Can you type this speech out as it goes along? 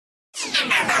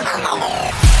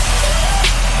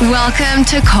Welcome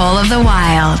to Call of the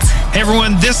Wild. Hey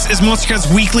everyone, this is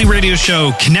Monstercat's weekly radio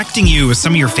show connecting you with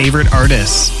some of your favorite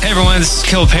artists. Hey everyone, this is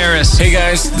Kill Paris. Hey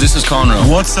guys, this is Conroe.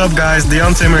 What's up guys,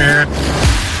 Dion Timmer here.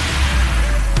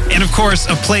 And of course,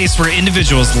 a place where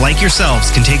individuals like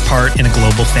yourselves can take part in a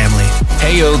global family.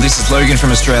 Hey yo, this is Logan from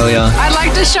Australia. I'd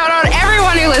like to shout out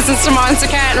everyone who listens to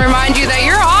Monstercat and remind you that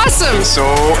you're awesome. So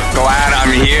glad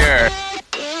I'm here.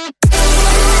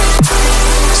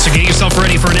 So get yourself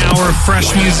ready for an hour of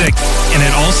fresh music, and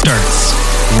it all starts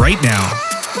right now.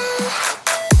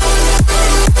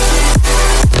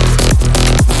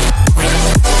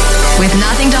 With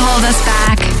nothing to hold us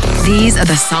back, these are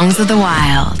the songs of the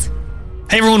wild.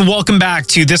 Hey everyone, welcome back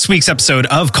to this week's episode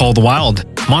of Call the Wild,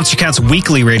 Monstercat's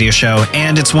weekly radio show,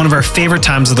 and it's one of our favorite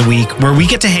times of the week where we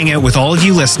get to hang out with all of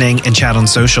you listening and chat on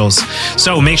socials.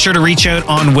 So make sure to reach out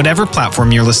on whatever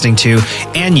platform you're listening to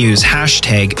and use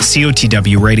hashtag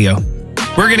COTW Radio.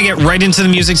 We're going to get right into the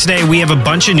music today. We have a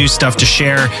bunch of new stuff to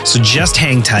share, so just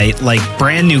hang tight, like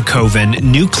brand new Coven,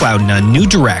 new Cloud9, new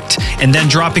Direct, and then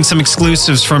dropping some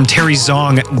exclusives from Terry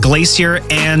Zong, Glacier,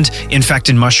 and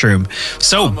Infected Mushroom.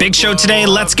 So, big show today.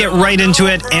 Let's get right into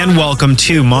it, and welcome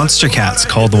to Monstercat's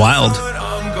Call the Wild.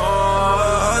 I'm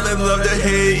gone. I'd love to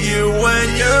hate you when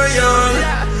you're young.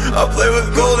 I'll play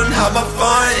with gold and have my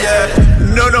fun, yeah.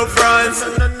 No fronts.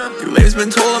 Your lady's been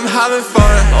told I'm having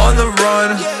fun on the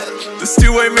run. This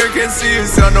two-way mirror can't see you,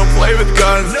 son, don't play with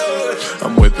guns.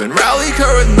 I'm whipping rally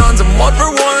car with nuns, I'm 1 for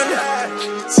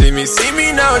 1. See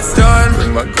me, now it's done.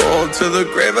 Bring my gold to the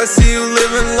grave, I see you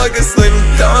living like a slave.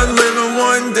 I'm done living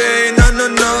one day, no,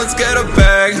 let's get a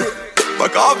bag.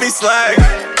 Fuck off me slag,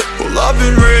 pull up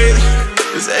and raid.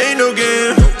 This ain't no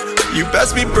game, you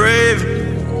best be brave.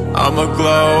 I'ma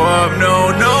glow up, no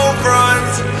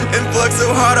fronts. And flex so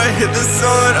hard I hit the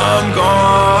sun. I'm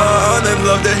gone. They'd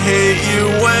love to hate you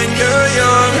when you're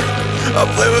young. I'll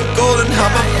play with gold and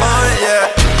have my fun,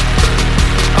 yeah.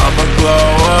 I'ma glow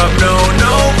up, no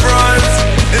fronts.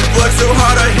 And flex so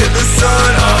hard I hit the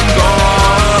sun. I'm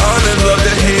gone. They'd love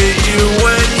to hate you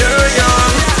when you're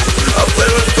young. I'll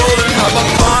play with gold and have my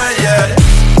fun, yeah.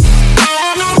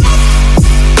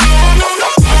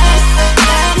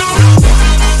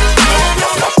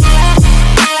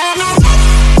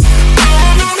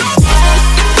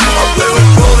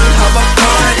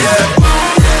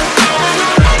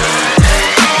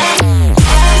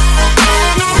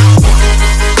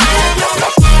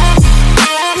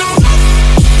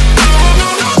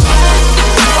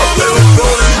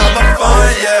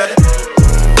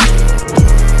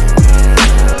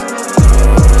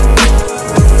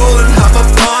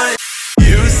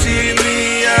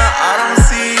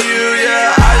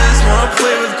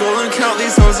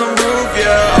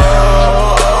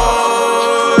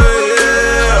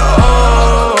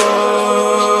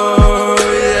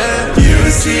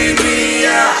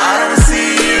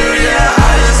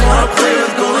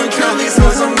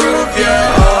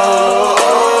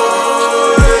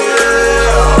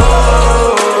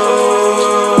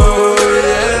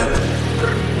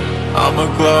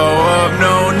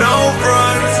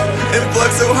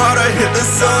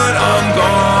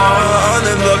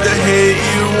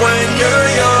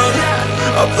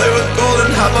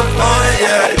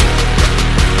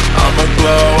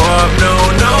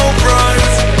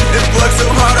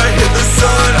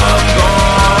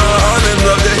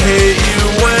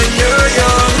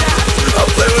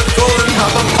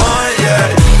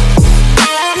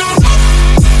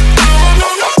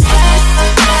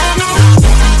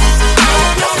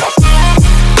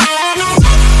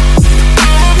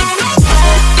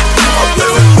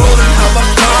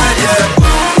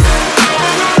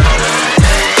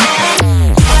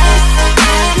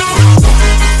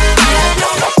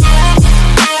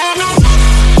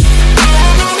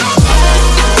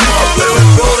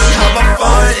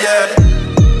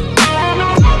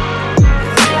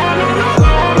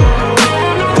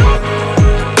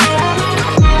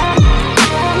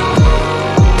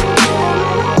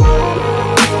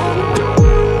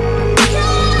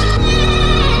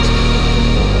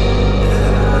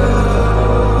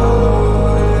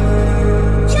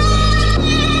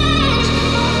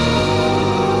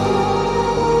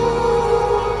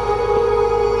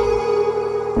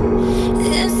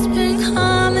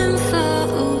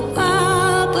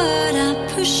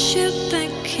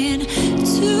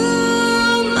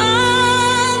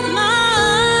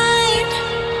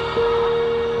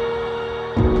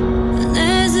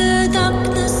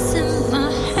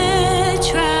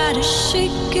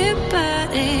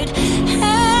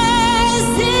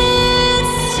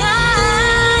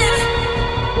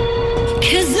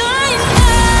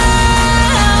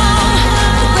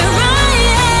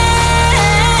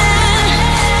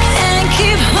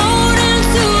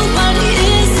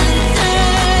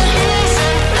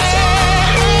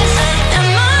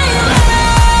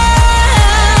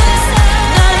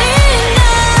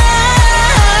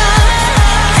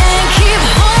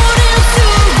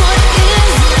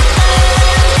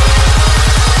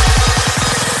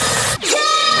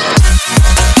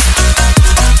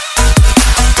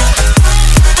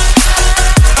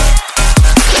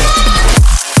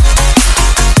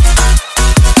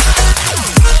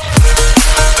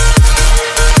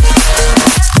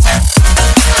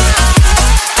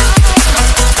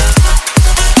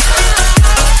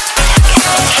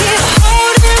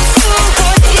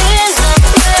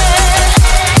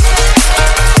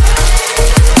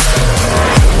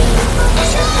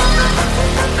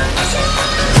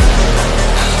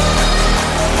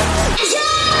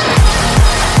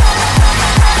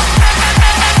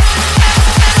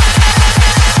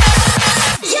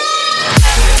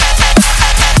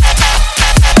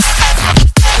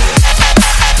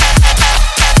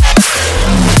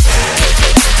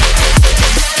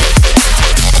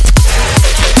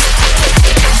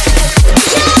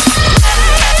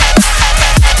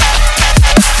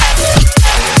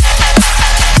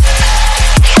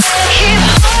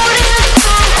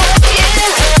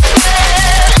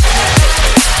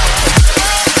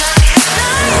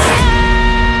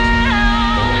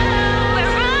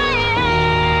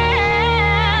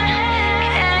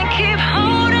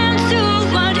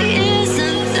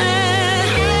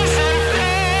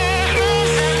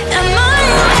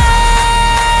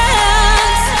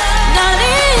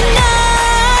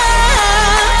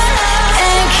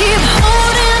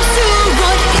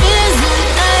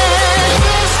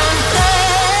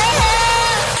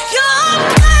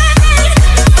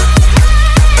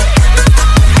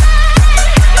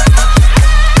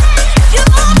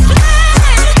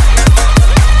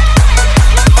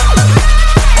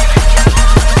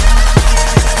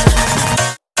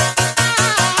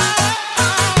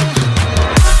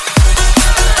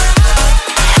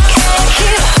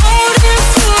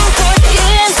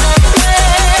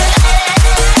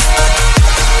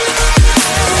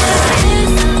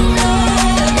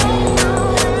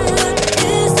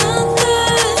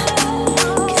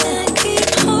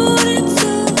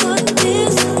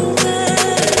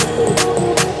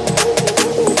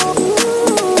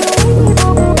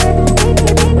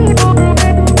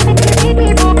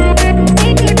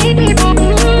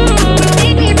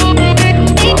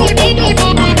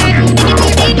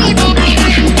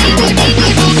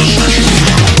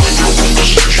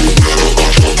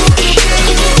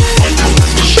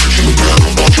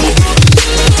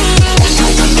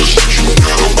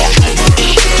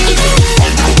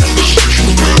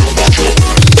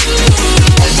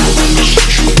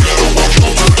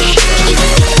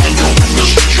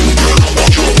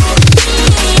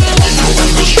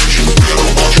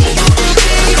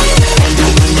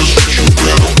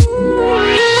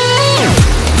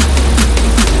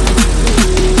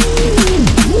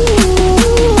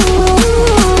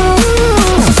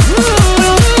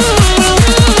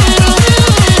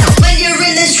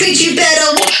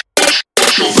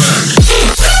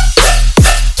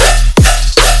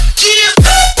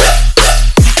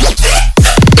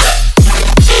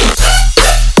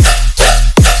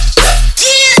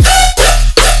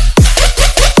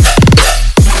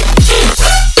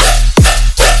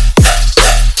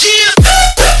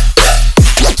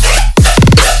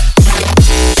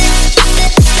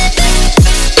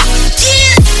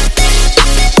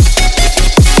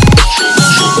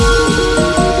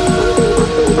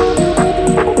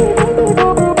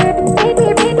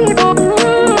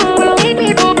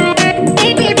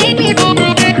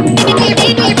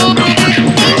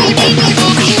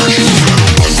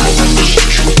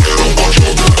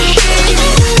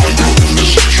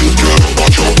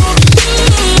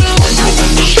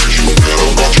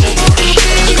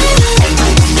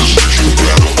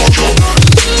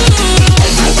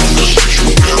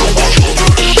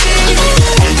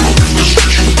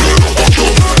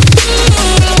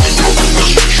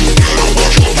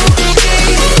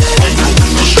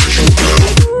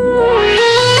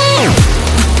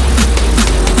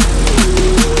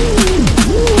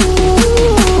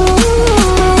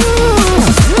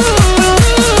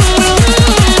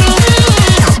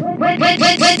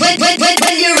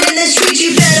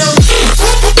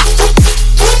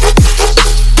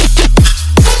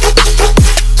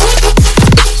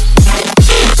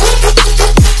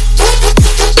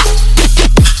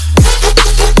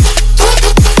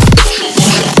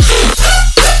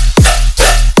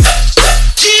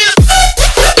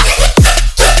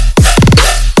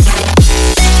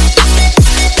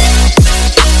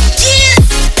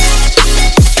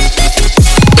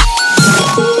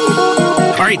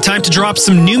 to drop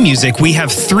some new music. We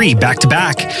have 3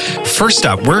 back-to-back. First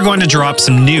up, we're going to drop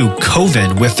some new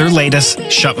Coven with their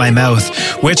latest Shut My Mouth,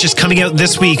 which is coming out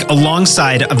this week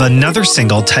alongside of another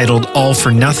single titled All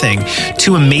for Nothing.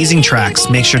 2 amazing tracks,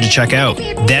 make sure to check out.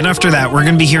 Then after that, we're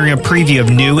going to be hearing a preview of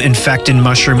new Infected,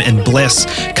 Mushroom, and Bliss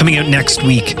coming out next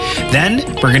week. Then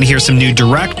we're going to hear some new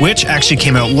Direct, which actually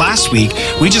came out last week.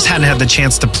 We just hadn't had the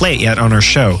chance to play it yet on our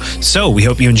show, so we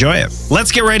hope you enjoy it.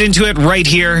 Let's get right into it right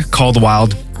here. Call the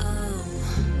Wild.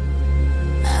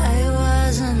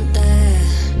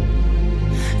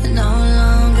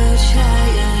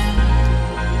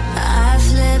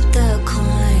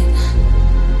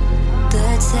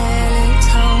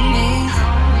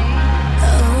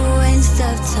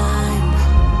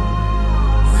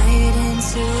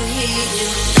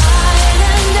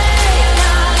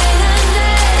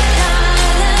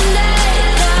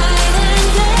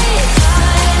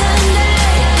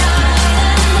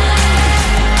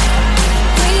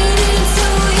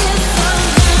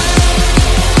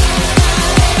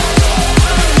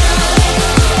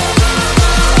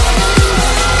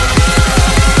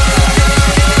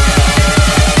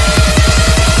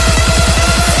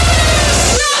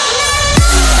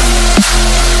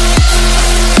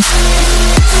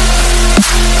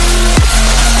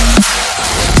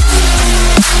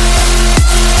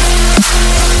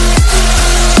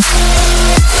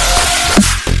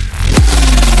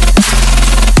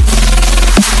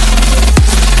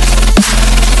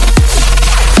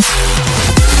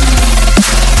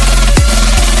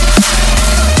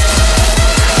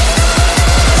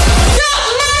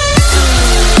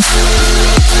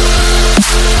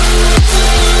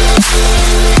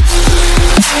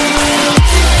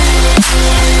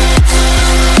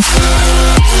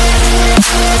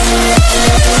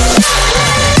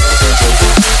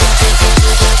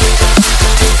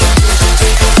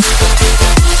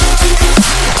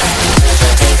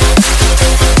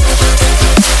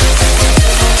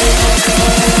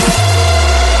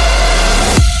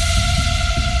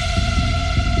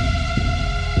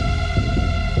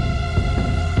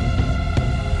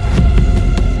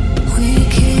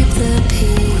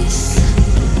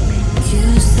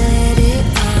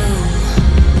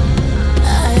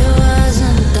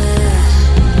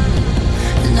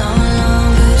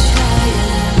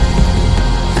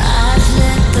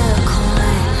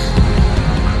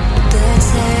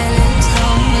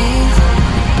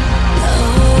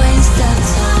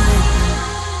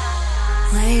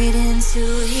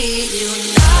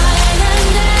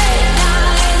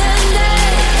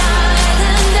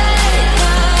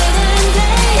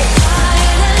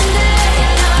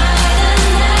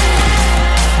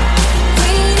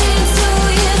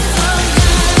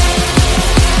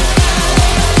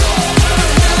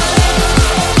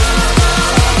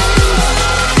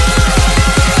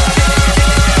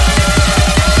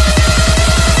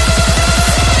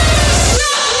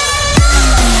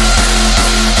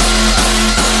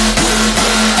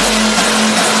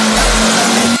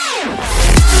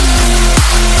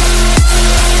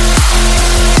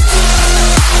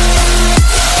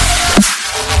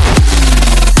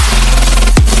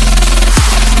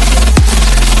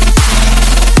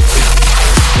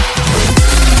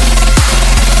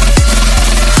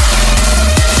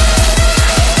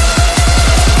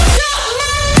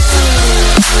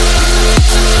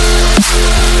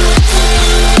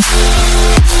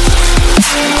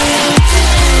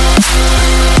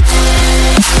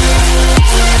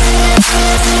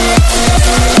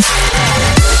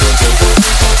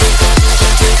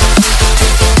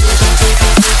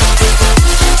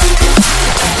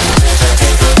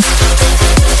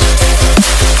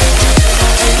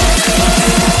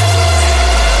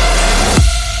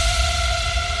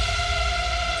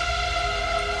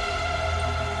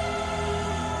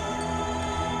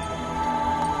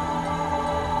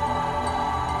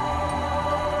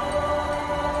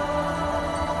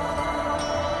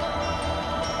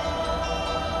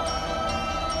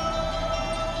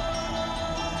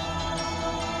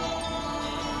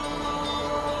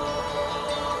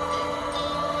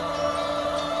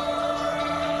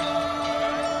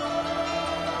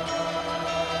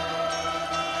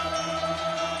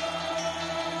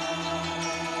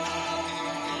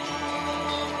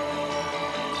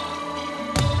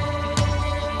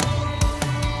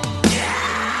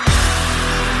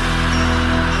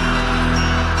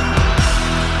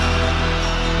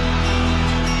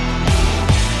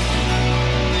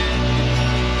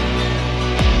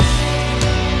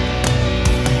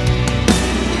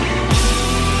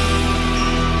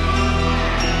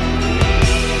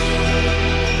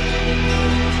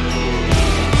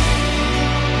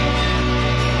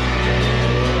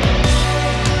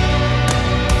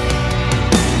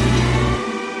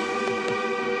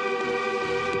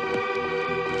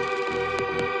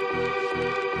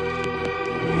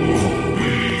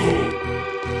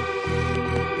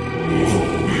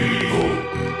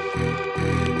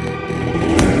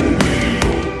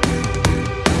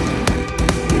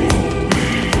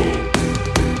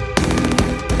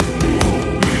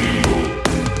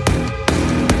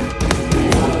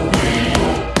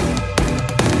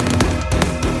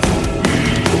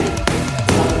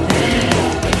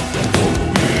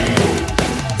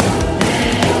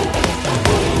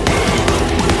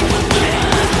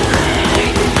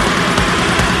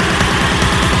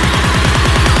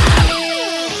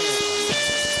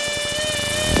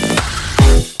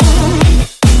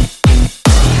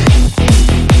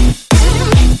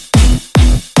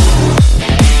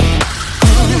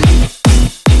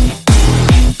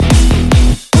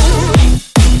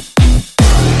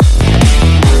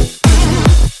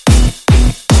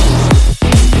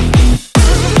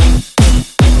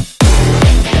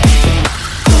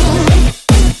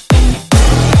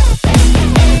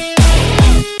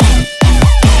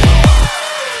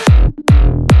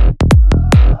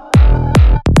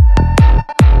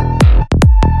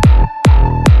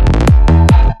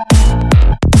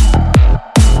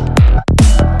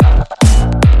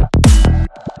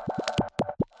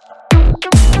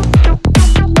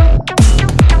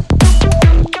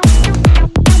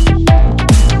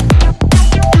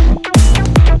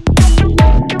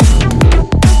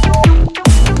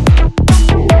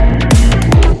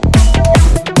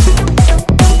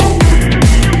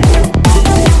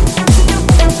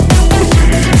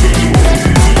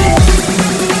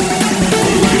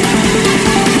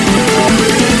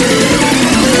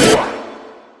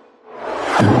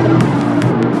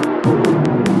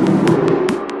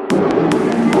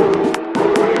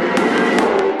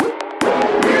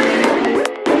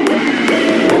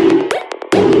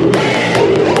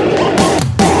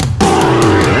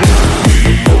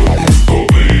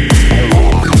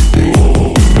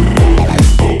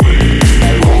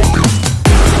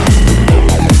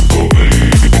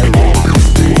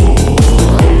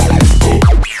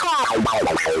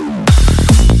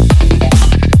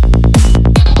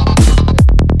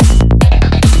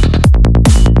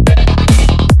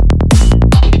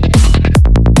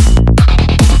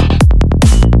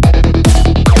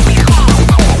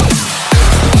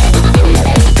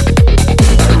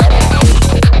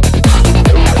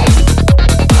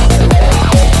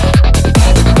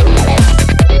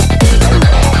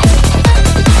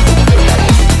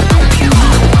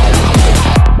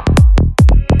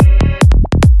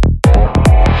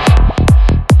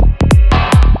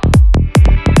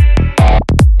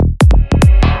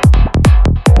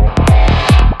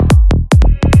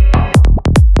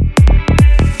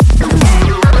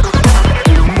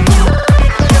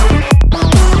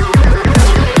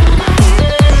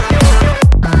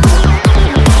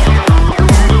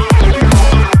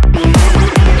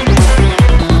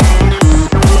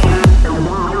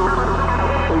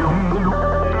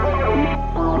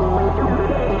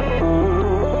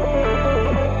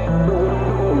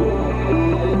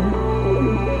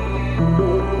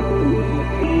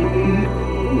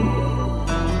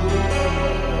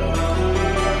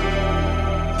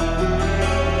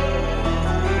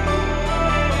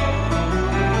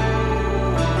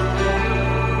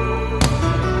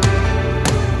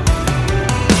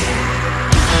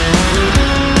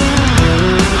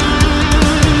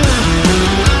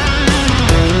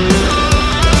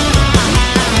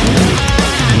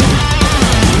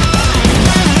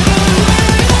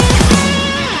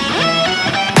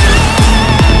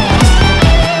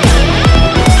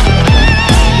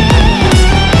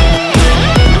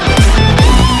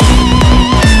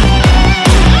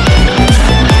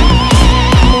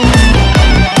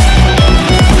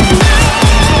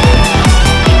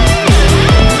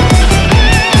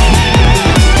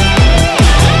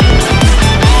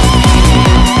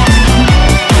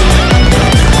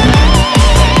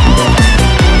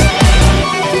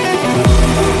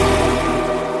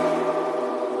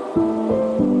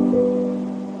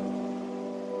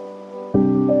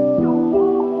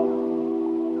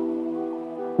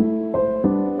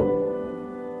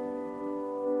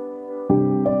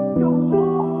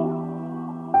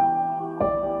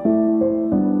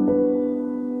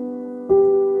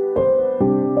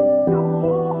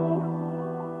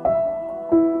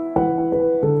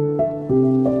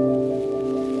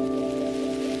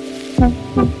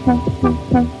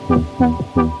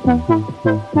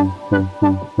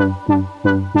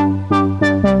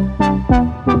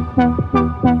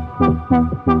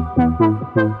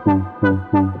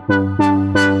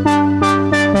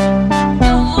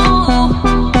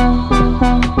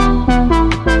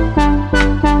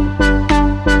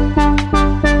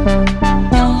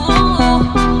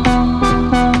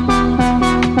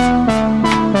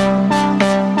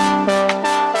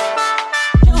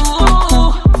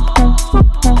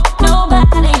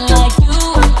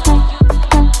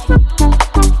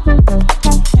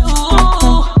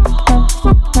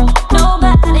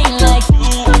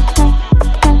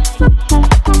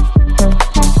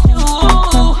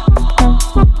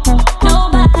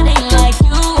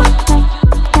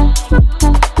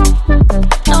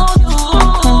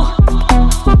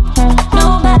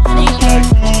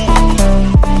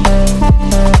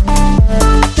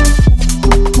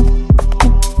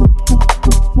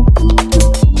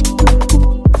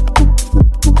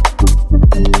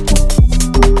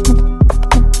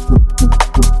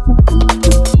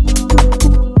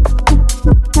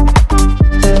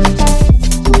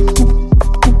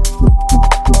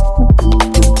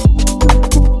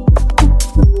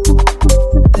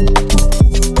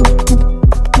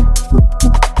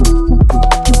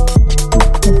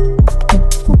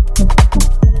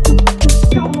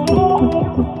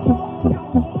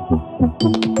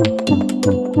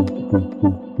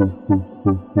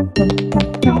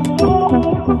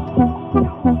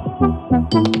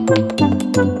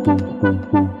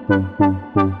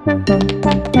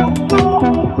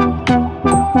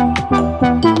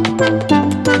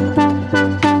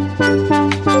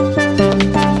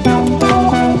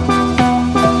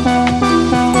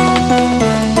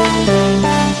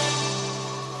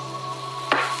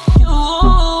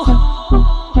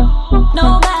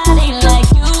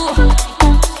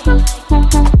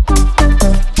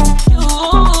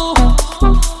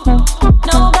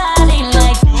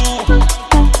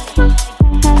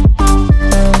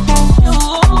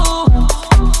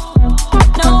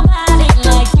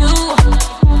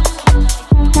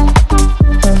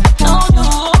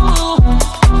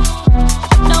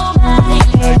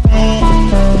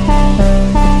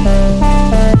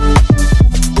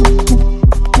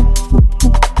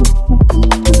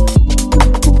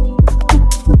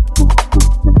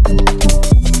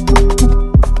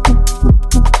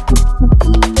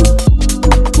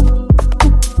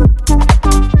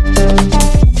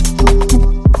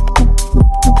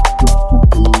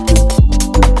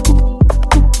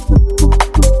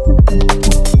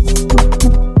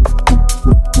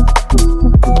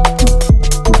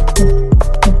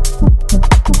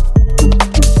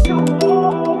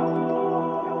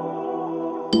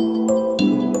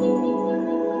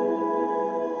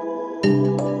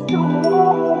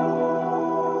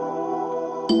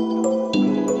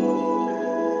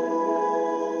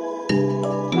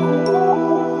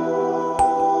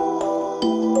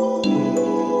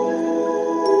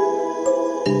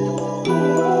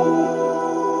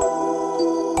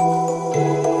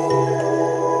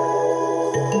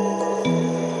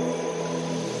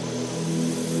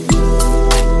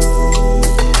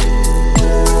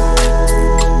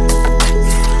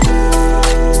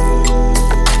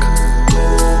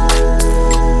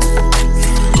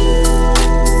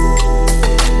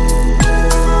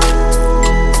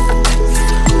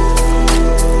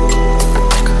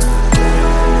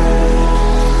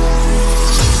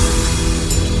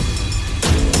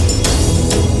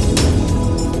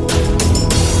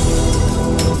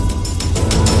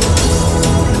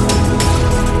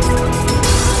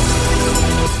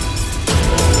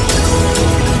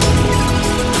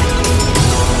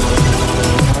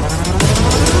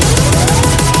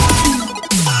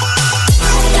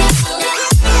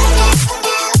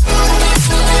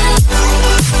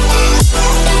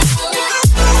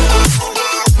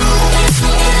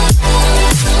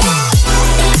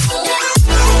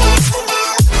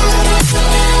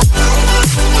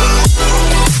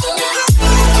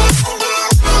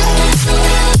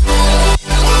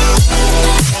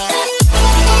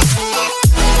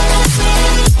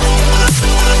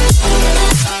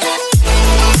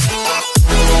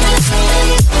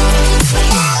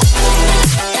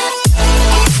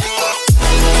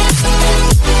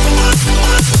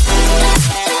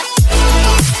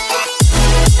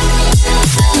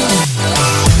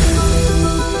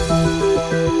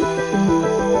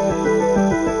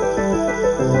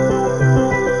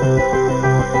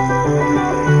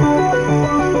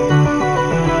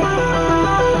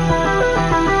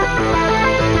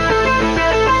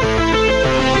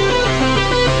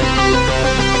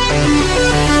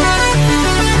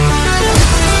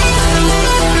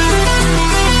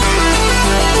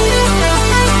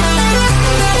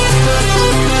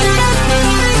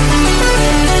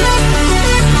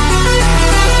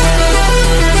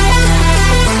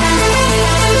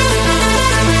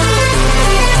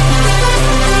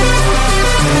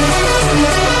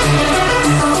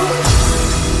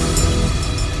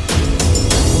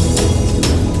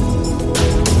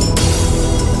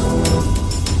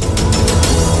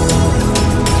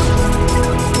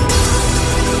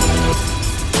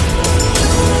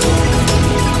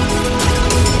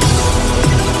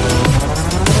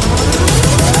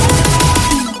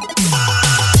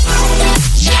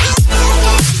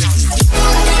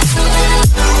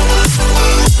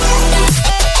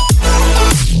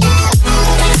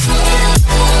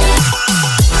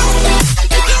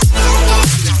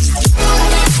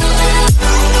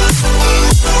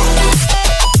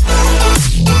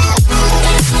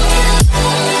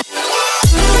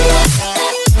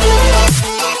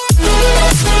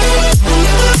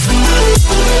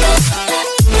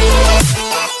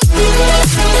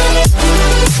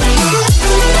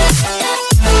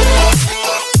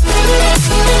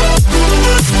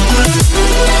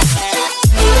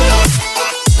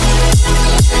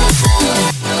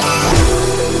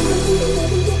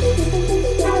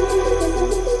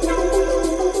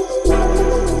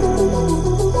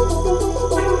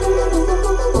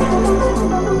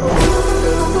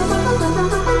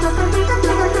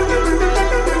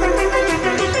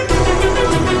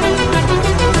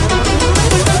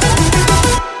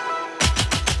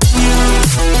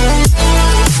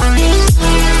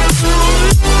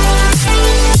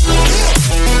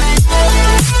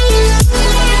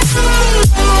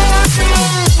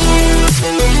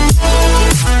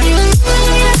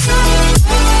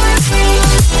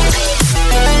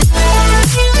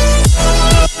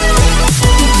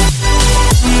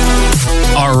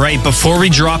 right, before we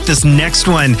drop this next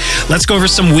one, let's go over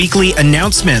some weekly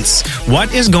announcements.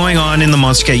 What is going on in the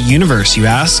Monstercat universe, you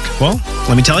ask? Well,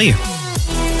 let me tell you.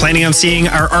 Planning on seeing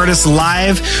our artists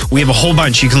live? We have a whole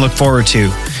bunch you can look forward to.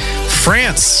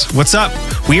 France, what's up?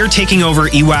 We are taking over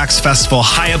EWAX Festival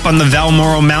high up on the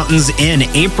Valmoral Mountains in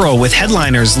April with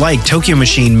headliners like Tokyo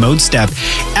Machine, Modestep,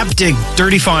 Eptic,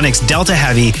 Dirty Phonics, Delta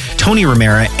Heavy, Tony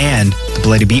Romera, and the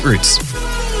Bloody Beetroots.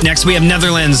 Next, we have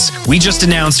Netherlands. We just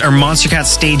announced our Monstercat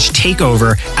stage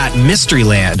takeover at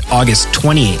Mysteryland, August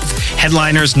 28th.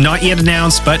 Headliners not yet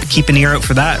announced, but keep an ear out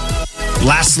for that.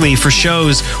 Lastly, for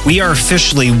shows, we are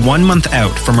officially 1 month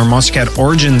out from our Monstercat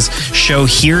Origins show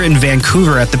here in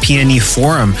Vancouver at the PNE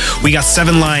Forum. We got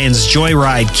Seven Lions,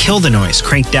 Joyride, Kill the Noise,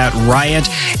 Cranked Out, Riot,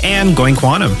 and Going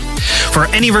Quantum. For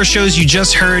any of our shows you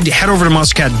just heard, head over to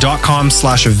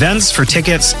monstercat.com/events for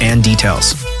tickets and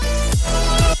details.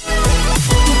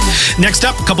 Next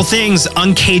up, a couple things.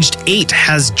 Uncaged 8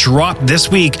 has dropped this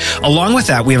week. Along with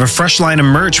that, we have a fresh line of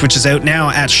merch, which is out now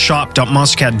at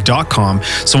shop.monstercat.com.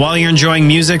 So while you're enjoying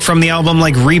music from the album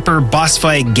like Reaper, Boss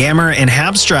Fight, Gammer, and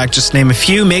Abstract, just to name a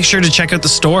few, make sure to check out the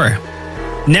store.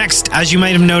 Next, as you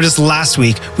might have noticed last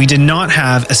week, we did not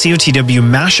have a COTW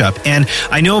mashup, and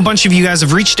I know a bunch of you guys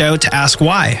have reached out to ask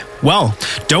why. Well,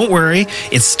 don't worry,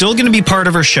 it's still going to be part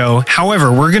of our show.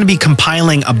 However, we're going to be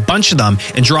compiling a bunch of them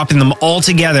and dropping them all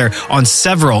together on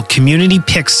several community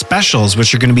pick specials,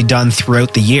 which are going to be done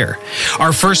throughout the year.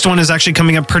 Our first one is actually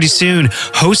coming up pretty soon,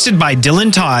 hosted by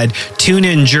Dylan Todd. Tune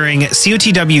in during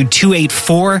COTW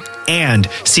 284 and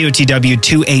COTW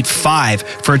 285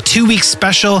 for a 2-week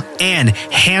special and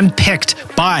handpicked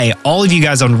by all of you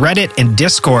guys on Reddit and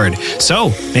Discord.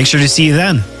 So make sure to see you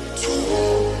then.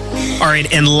 All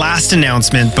right, and last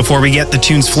announcement before we get the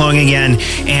tunes flowing again,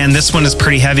 and this one is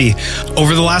pretty heavy.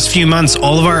 Over the last few months,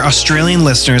 all of our Australian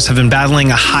listeners have been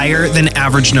battling a higher than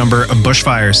average number of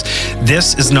bushfires.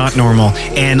 This is not normal,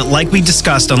 and like we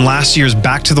discussed on last year's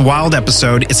Back to the Wild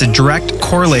episode, it's a direct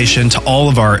correlation to all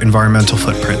of our environmental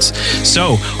footprints.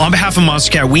 So, on behalf of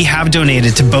Monstercat, we have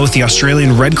donated to both the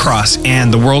Australian Red Cross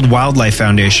and the World Wildlife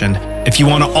Foundation. If you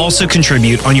want to also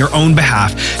contribute on your own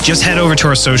behalf, just head over to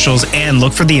our socials and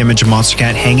look for the image of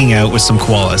Monstercat hanging out with some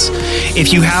koalas.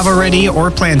 If you have already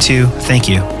or plan to, thank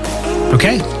you.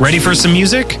 Okay, ready for some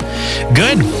music?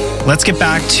 Good. Let's get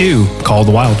back to Call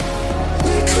the Wild.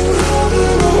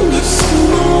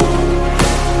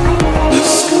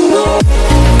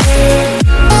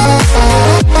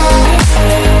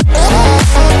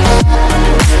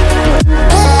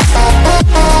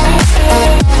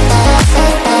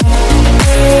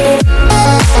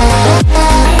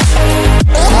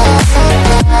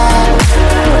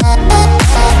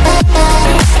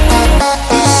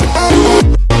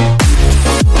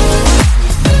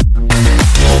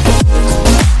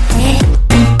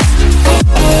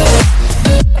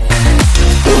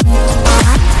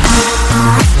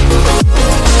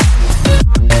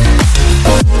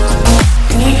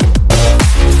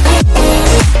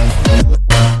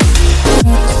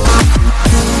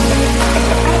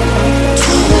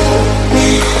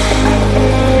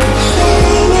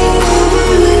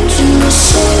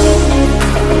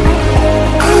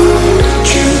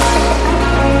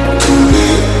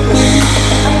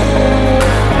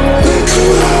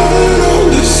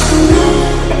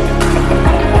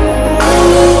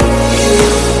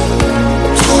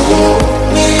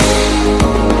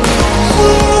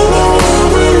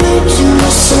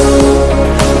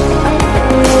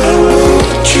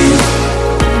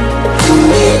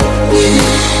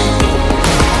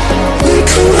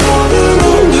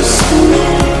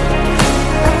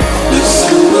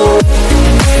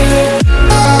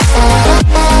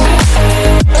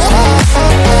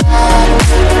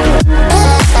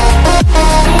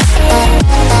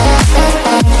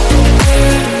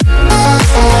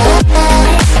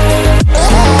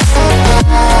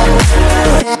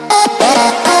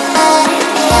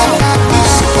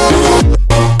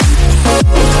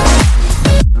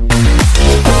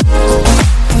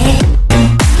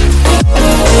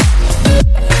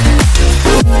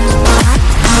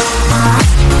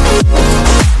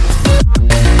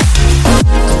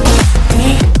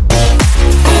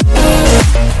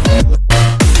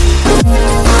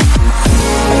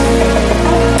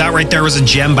 There was a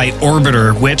gem by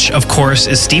Orbiter, which, of course,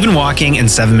 is Stephen Walking and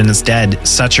 7 Minutes Dead.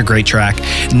 Such a great track.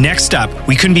 Next up,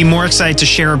 we couldn't be more excited to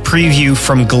share a preview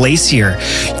from Glacier.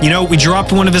 You know, we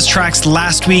dropped one of his tracks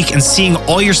last week, and seeing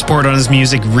all your support on his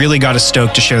music really got us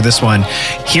stoked to share this one.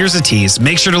 Here's a tease.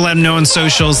 Make sure to let him know on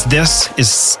socials. This is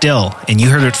Still, and you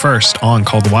heard it first on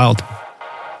Call the Wild.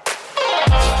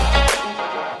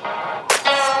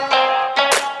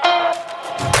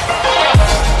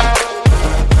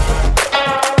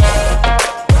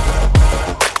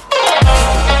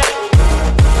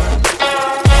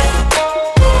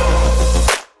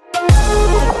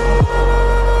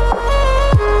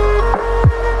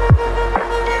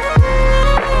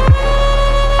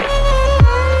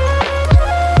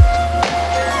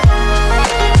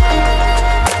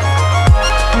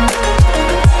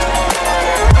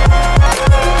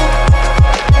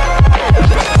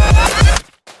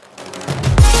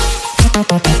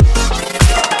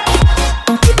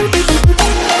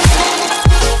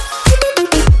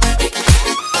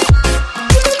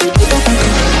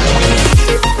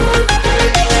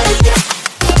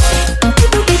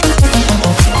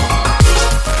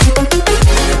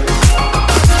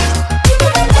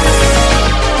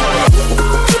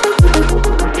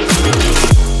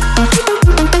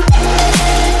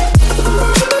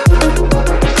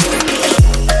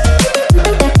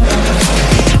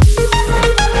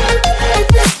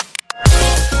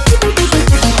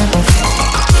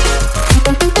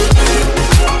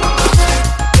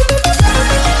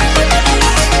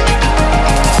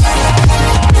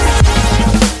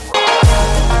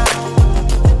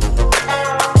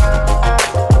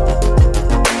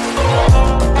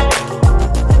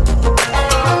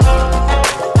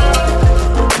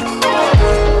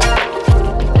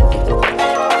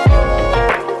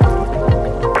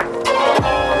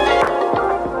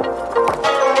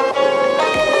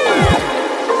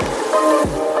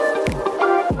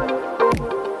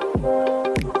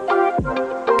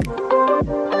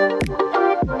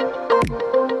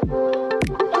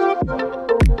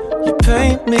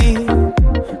 paint me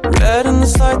red in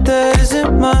this light that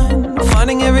isn't mine.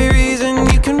 Finding every reason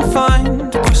you can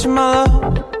find to question my love.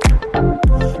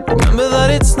 Remember that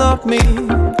it's not me.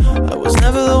 I was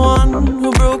never the one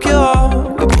who broke your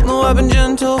heart. We both know I've been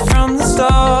gentle from the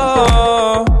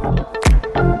start.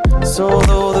 So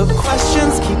though the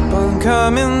questions keep on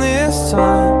coming this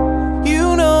time,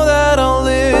 you know that I'll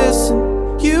listen.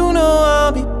 You know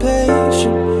I'll be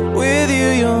patient with you.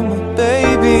 You're my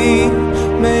baby.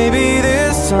 Maybe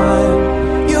this time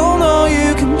you'll know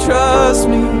you can trust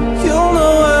me. You'll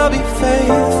know I'll be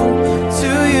faithful to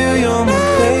you. You're my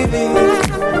baby.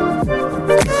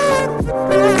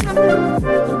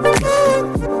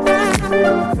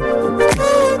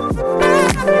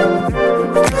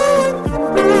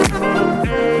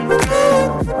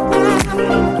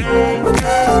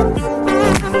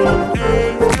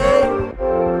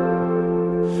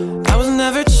 I was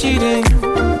never cheating.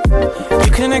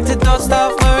 You connected dots that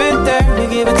weren't there. You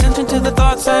gave attention to the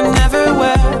thoughts I never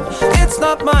wear. It's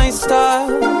not my style,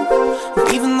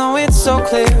 even though it's so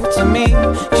clear to me.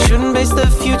 You shouldn't base the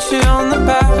future on the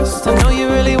past. I know you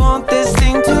really want this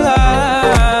thing to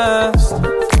last.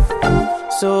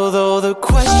 So though the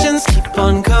questions keep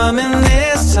on coming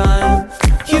this time,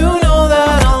 you know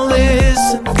that I'll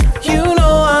listen. You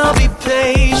know I'll be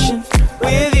patient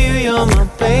with you. You're my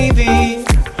baby.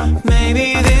 Maybe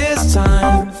this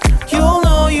time you'll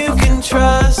know you can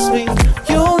trust me.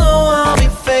 You'll know I'll be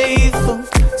faithful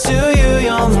to you.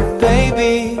 You're my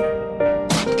baby.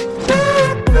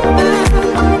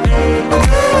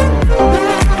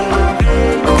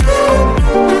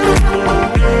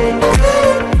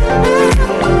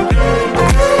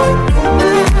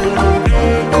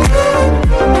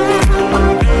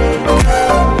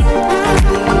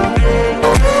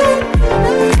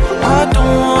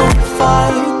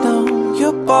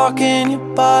 Barking, you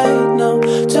bite now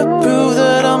to prove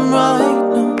that I'm right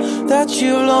now, that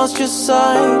you lost your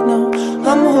sight now.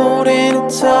 I'm holding it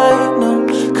tight now,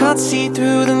 can't see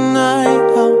through the night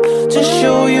now, to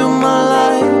show you my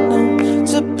light now,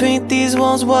 to paint these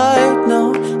walls white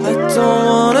now. I don't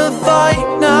wanna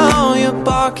fight now. You're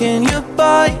barking, you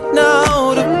bite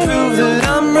now to prove that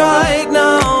I'm right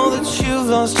now, that you've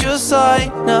lost your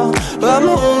sight now. I'm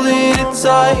holding it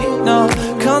tight now,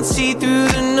 can't see through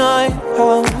the night.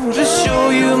 How to show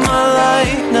you my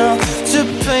light now, to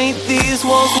paint these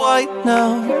walls white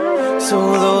now. So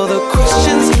though the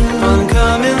questions keep on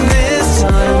coming this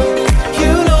time,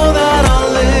 you know that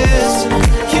I'll listen.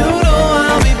 You know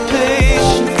I'll be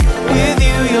patient with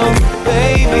you. You're my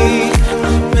baby.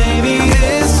 Maybe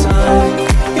this time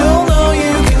you'll know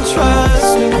you can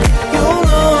trust me. You'll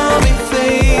know I'll be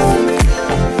faithful.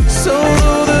 So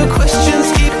though the questions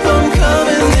keep on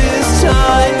coming this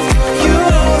time, you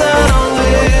know that I'll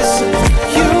listen.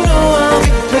 You know I'll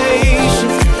be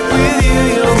patient with you.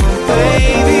 You're my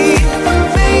baby.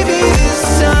 Maybe this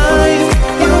time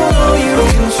you'll know you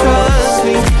can trust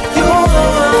me. You'll know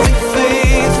I'll be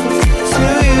faithful to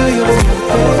you. You're my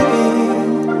baby.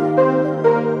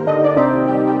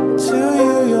 To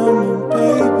you, you're my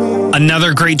baby.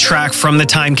 Another great track from the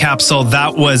time capsule.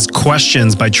 That was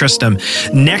Questions by Tristam.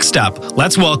 Next up,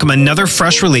 let's welcome another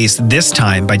fresh release, this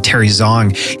time by Terry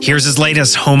Zong. Here's his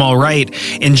latest, Home All Right.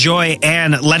 Enjoy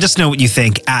and let us know what you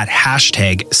think at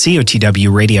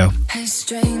 #COTW Radio. Hey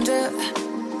stranger,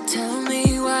 tell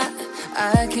me why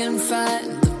I can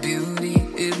find the beauty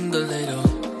in the little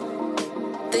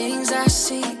things I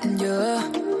see in your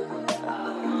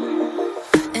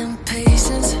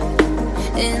impatience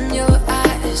in your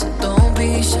eyes. Don't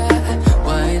be shy,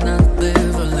 why not the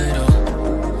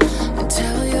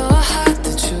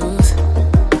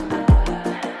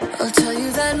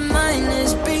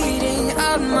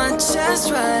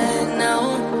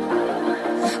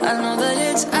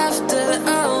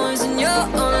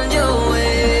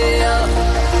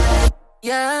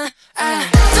Yeah, I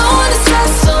don't wanna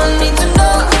stress, so I need to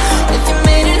know if you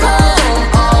made it home,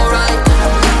 alright.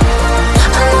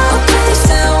 I know a place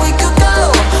that we could go,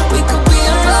 we could be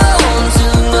alone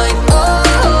tonight,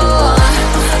 oh.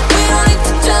 We don't need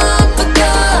to jump the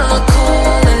gun, I'll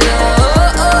call it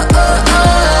love.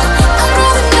 I'd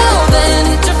rather know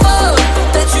than hit your phone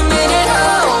that you made it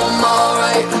home,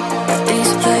 alright.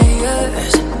 These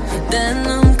players,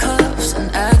 denim cuffs and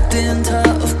acting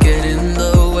tough, get in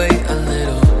the way a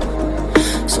little,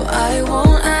 so I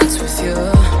won't act with you.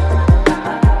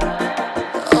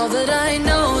 All that I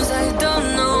know is I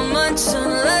don't know much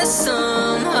unless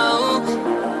somehow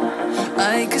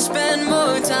I could spend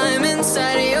more time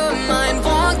inside of your mind,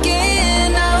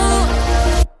 walking out.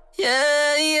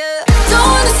 Yeah, yeah. Don't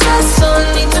wanna stress, so I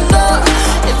need to know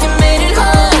if you made it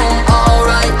home,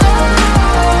 alright.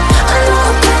 I know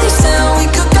a place that we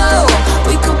could go,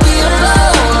 we could be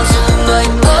alone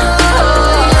tonight, oh.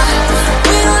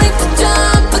 We don't need to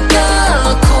jump the gun,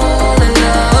 I'll call it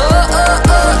love.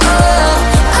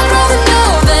 I'd rather know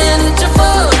than hit your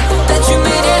phone that you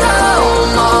made it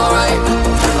home, alright.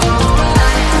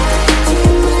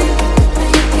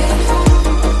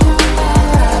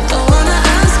 Don't wanna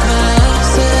ask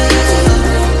myself,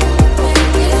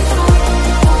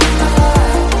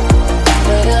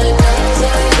 but I know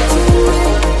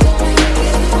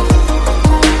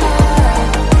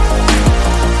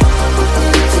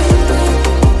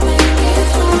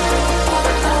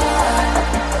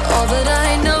all that I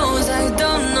know is I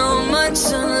don't know much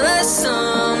unless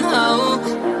somehow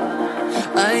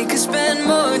I could spend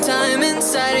more time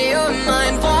inside of your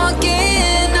mind,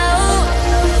 walking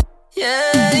out.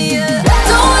 Yeah, yeah.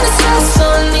 Don't wanna stress, so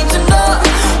I need to know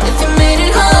if you made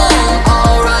it home,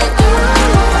 alright.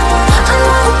 I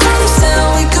know a place that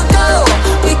we could go,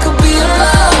 we could be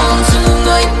alone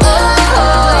tonight, oh.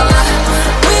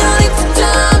 We don't need to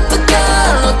jump the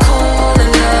gun, I'll call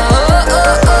it love.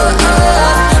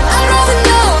 I'd rather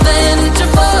know than hit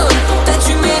your phone that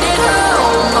you made it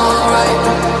home, alright.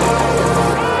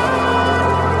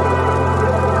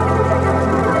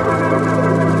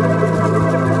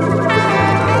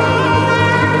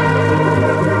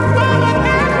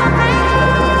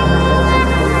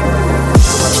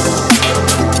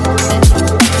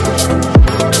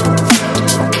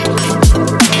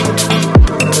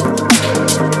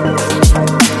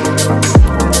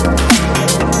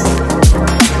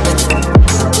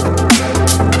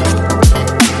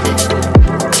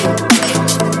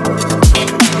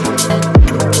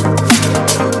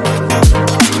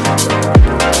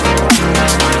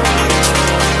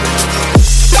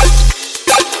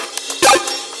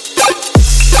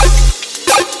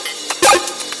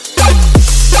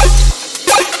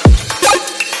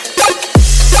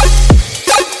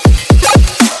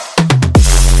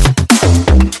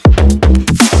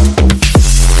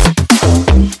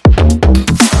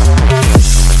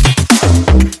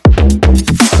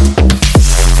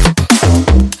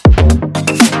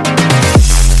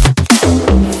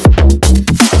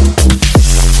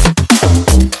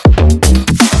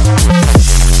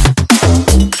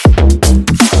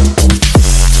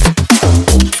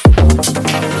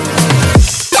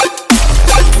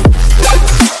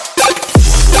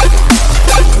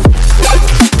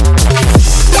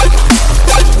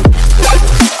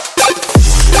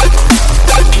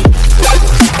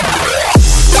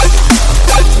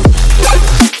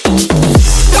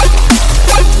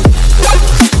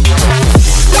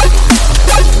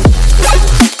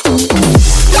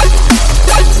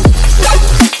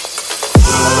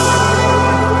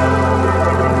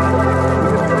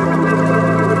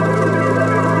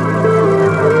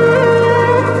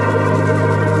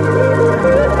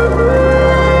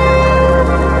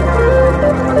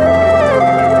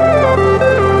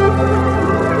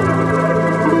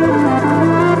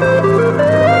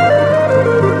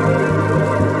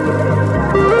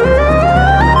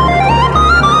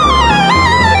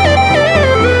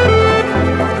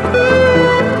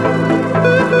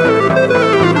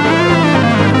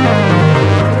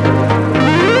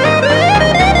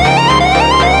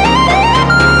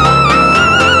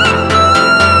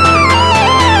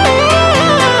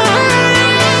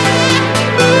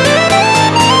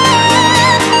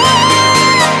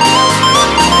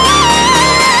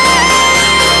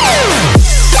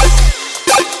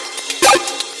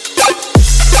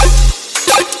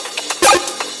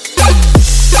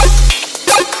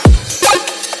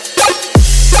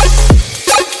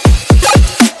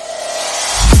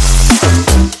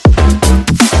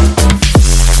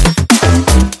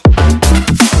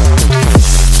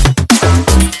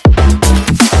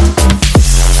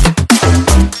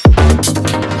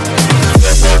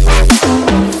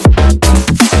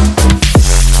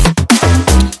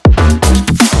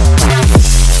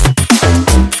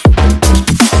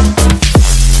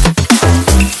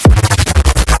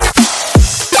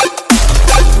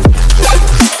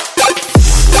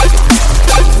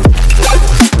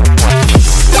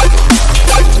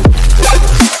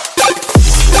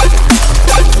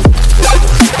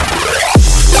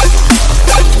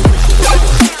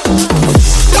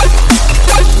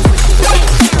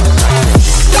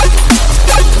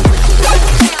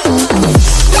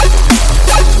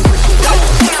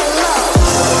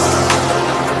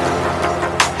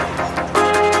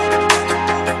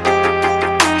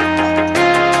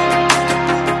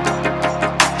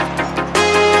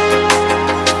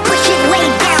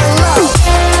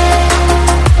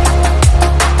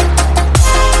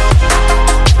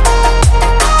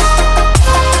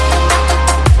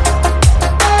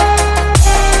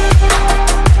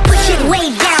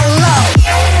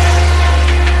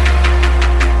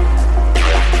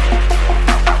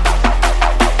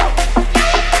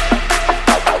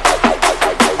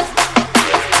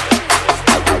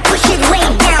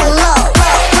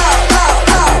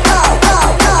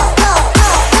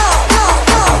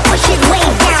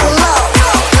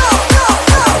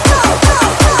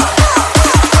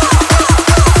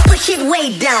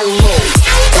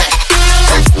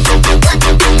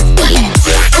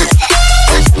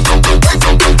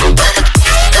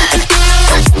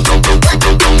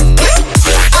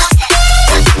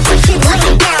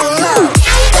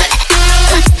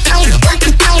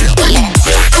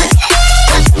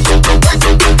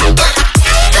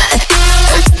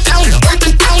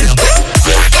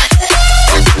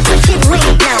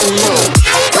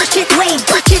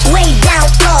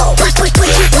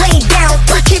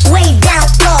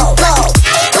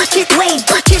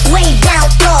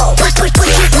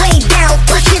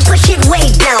 way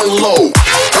down low.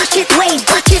 Push it way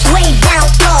down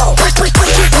low. Push it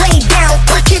way down,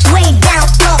 push it way down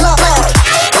low.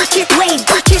 Push it way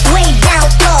down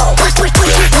low. Push it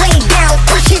way down,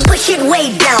 push it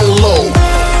way down low.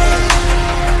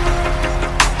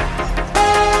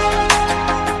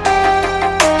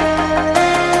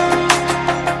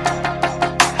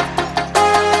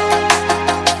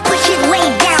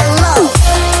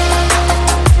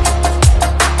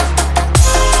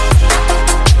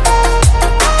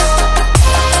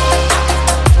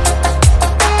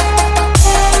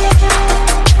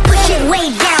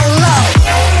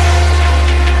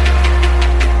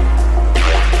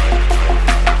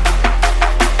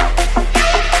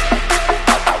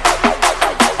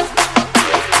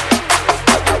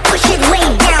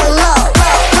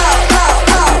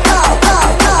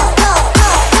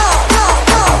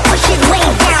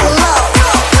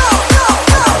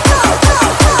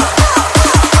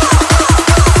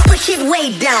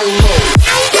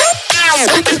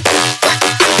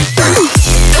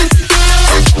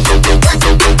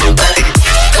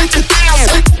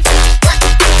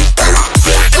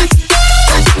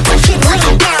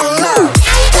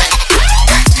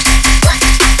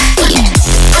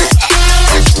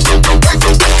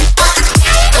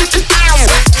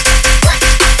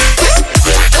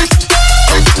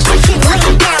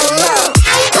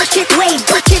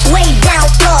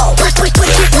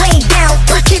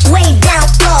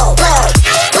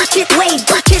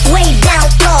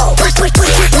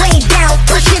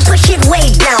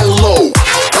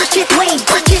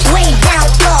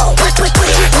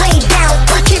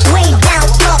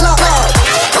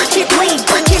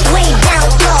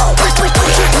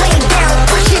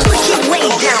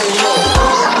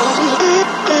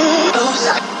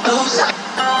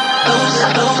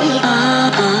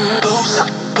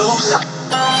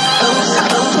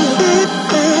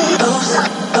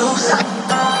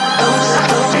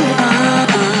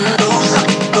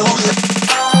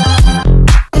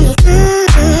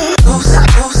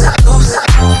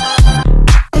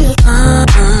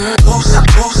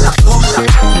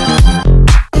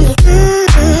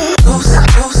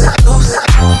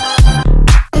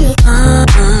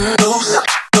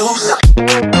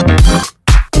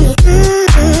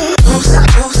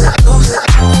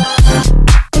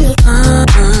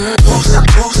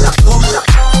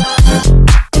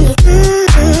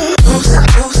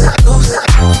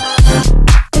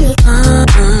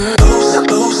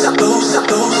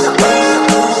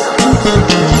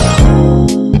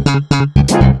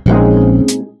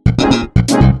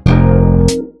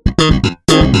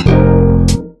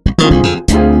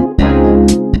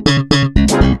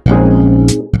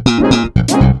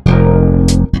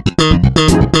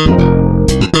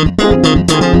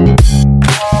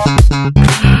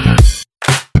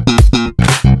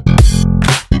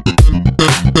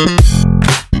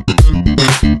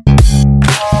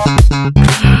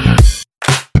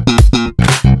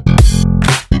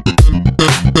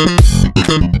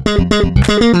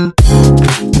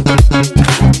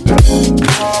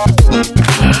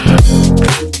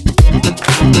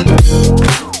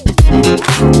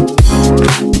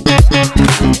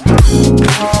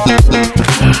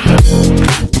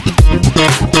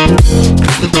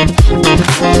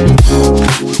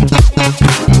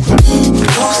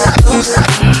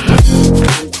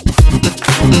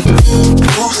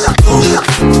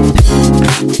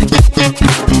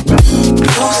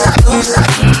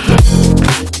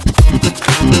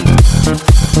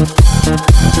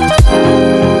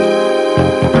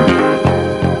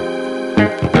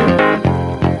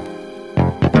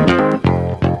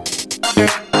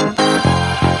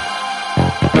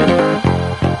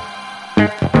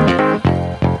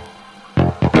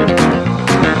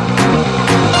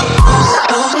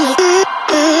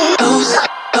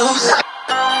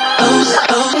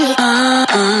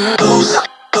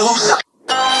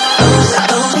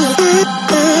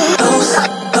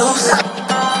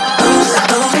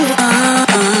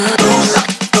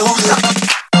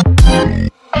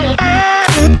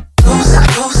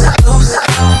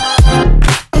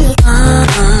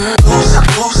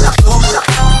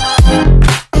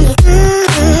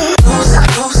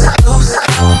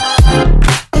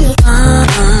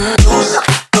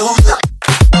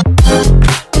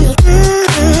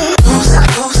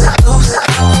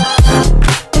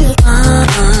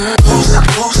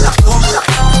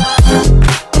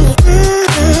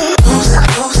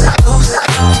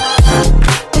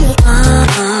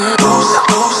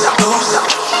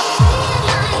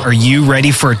 Are you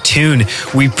ready for a tune?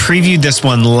 We previewed this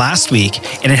one last week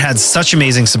and it had such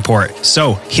amazing support.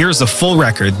 So here's the full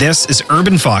record. This is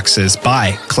Urban Foxes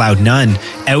by Cloud None.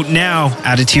 Out now.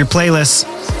 Add it to your playlist.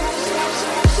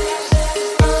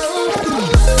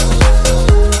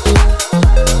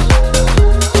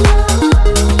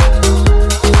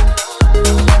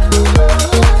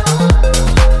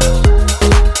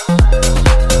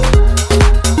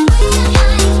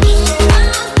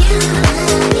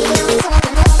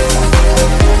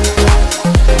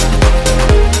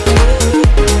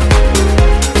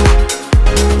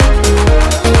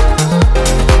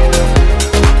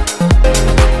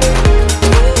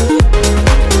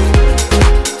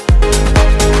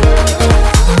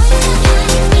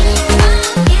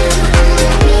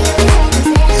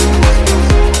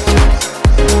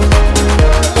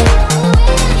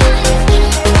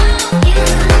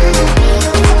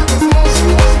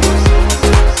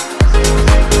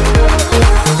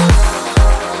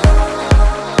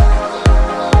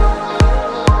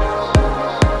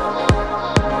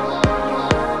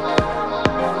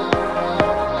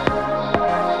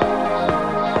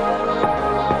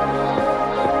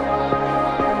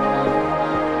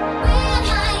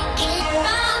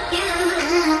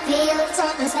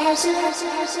 special.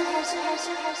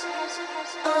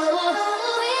 Oh,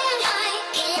 when I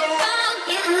get around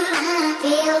you, I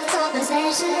feel something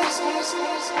special. When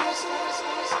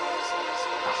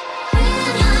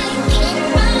I get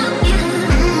around you,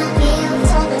 I feel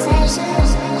something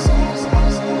special.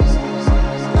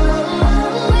 Oh,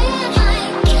 when I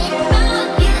get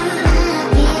around you, I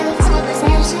feel something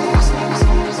special.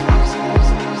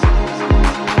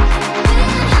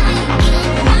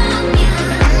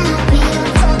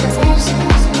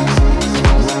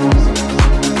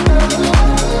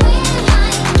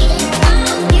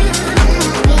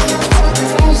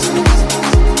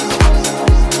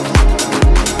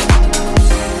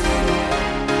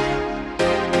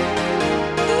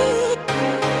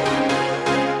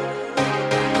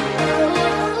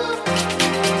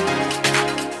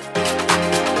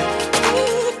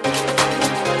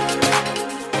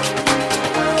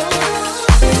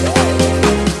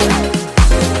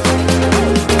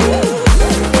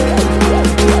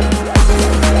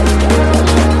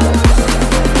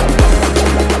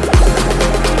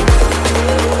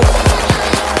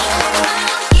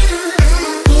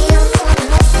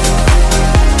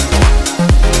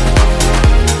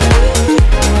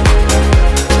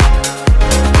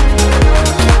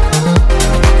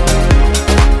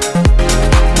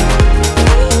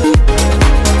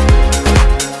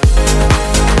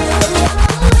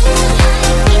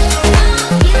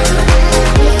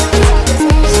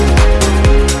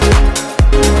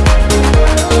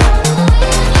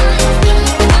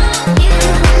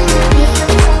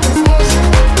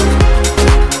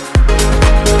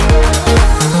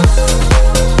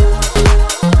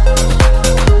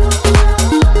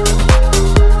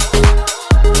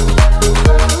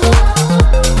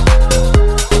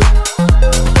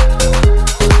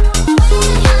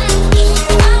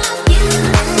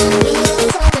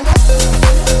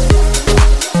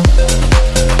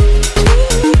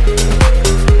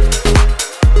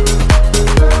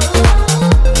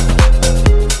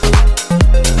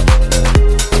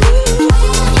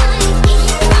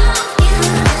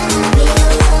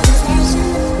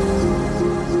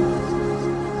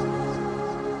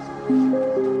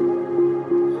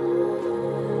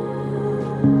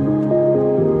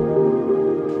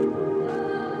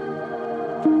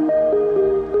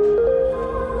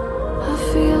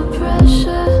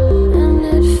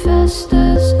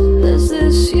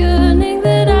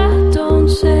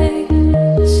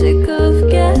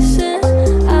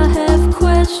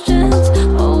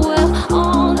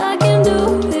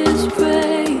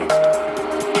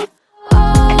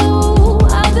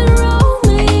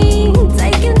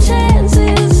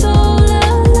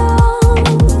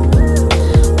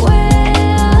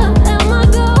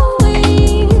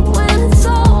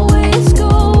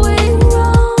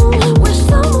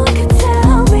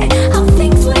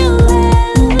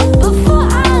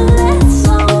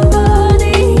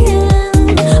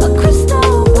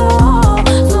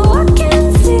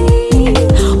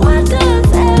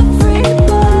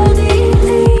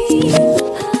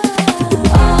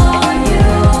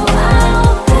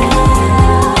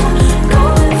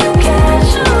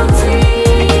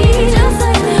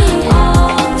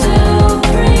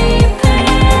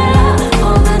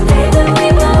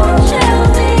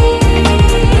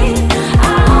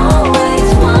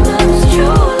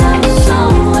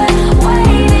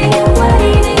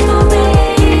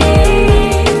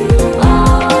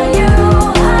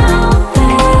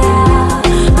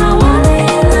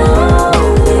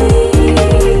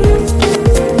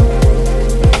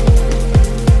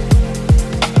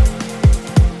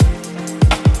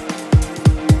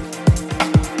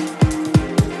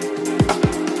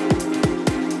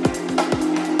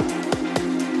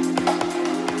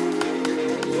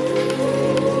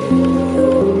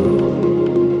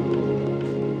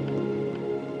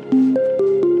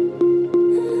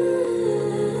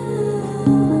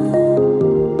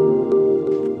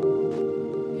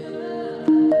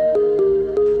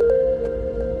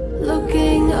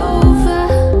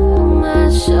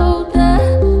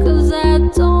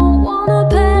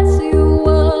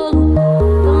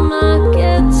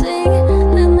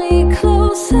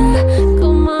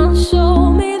 Come on,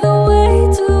 show me the way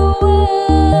to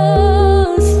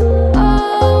us.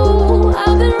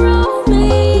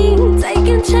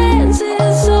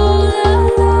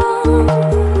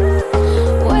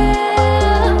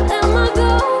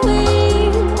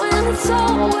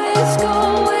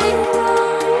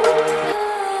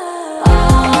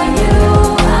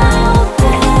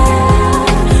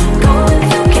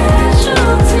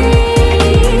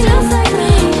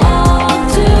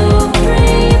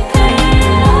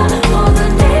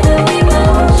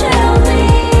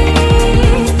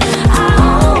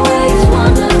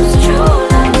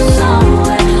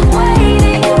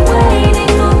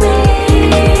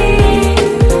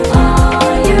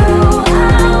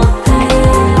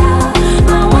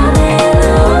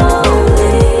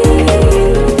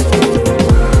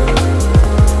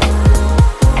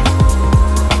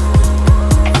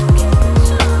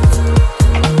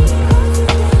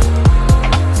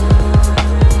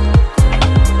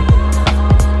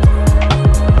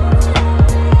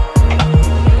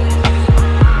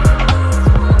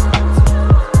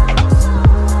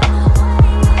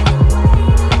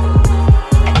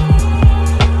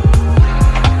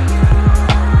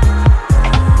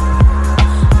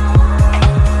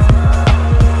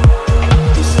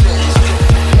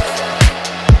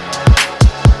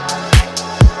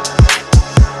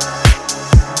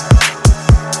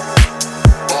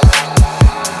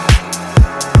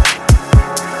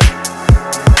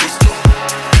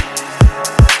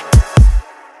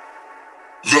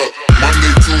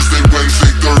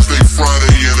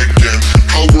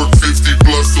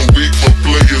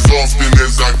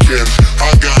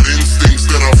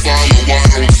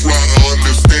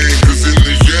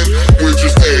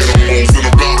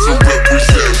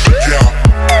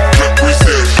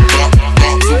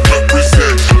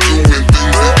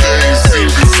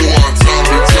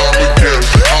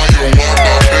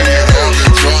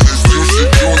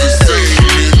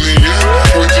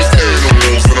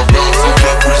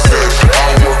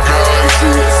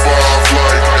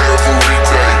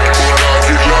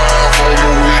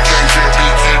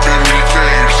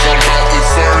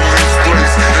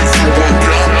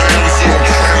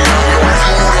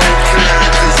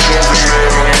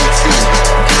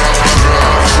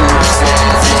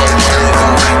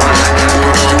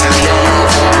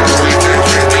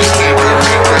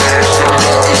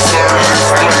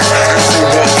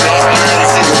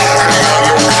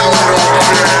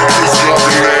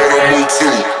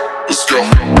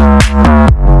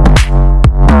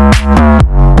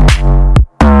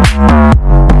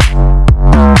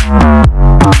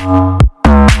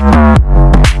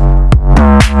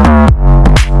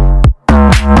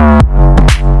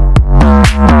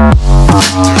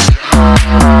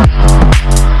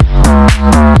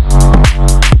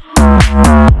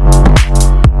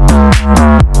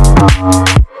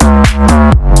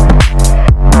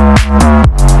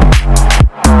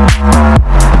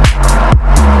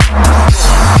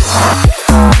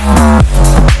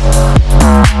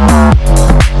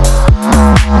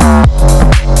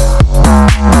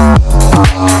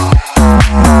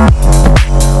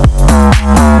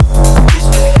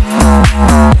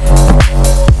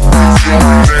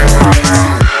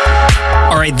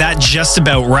 just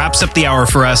about wraps up the hour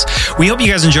for us. We hope you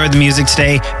guys enjoyed the music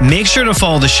today. Make sure to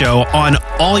follow the show on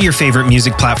all your favorite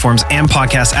music platforms and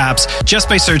podcast apps just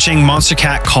by searching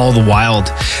Monstercat Call the Wild.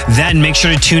 Then make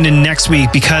sure to tune in next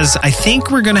week because I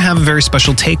think we're going to have a very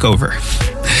special takeover.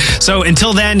 So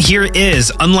until then, here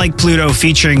is Unlike Pluto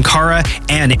featuring Kara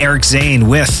and Eric Zane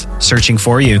with Searching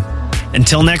For You.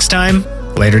 Until next time,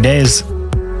 later days.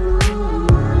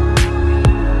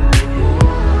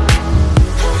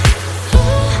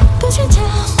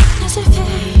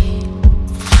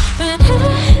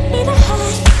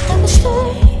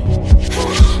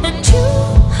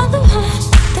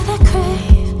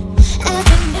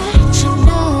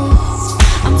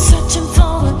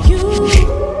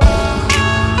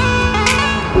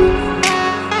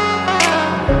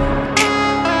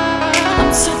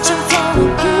 Searching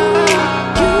for you.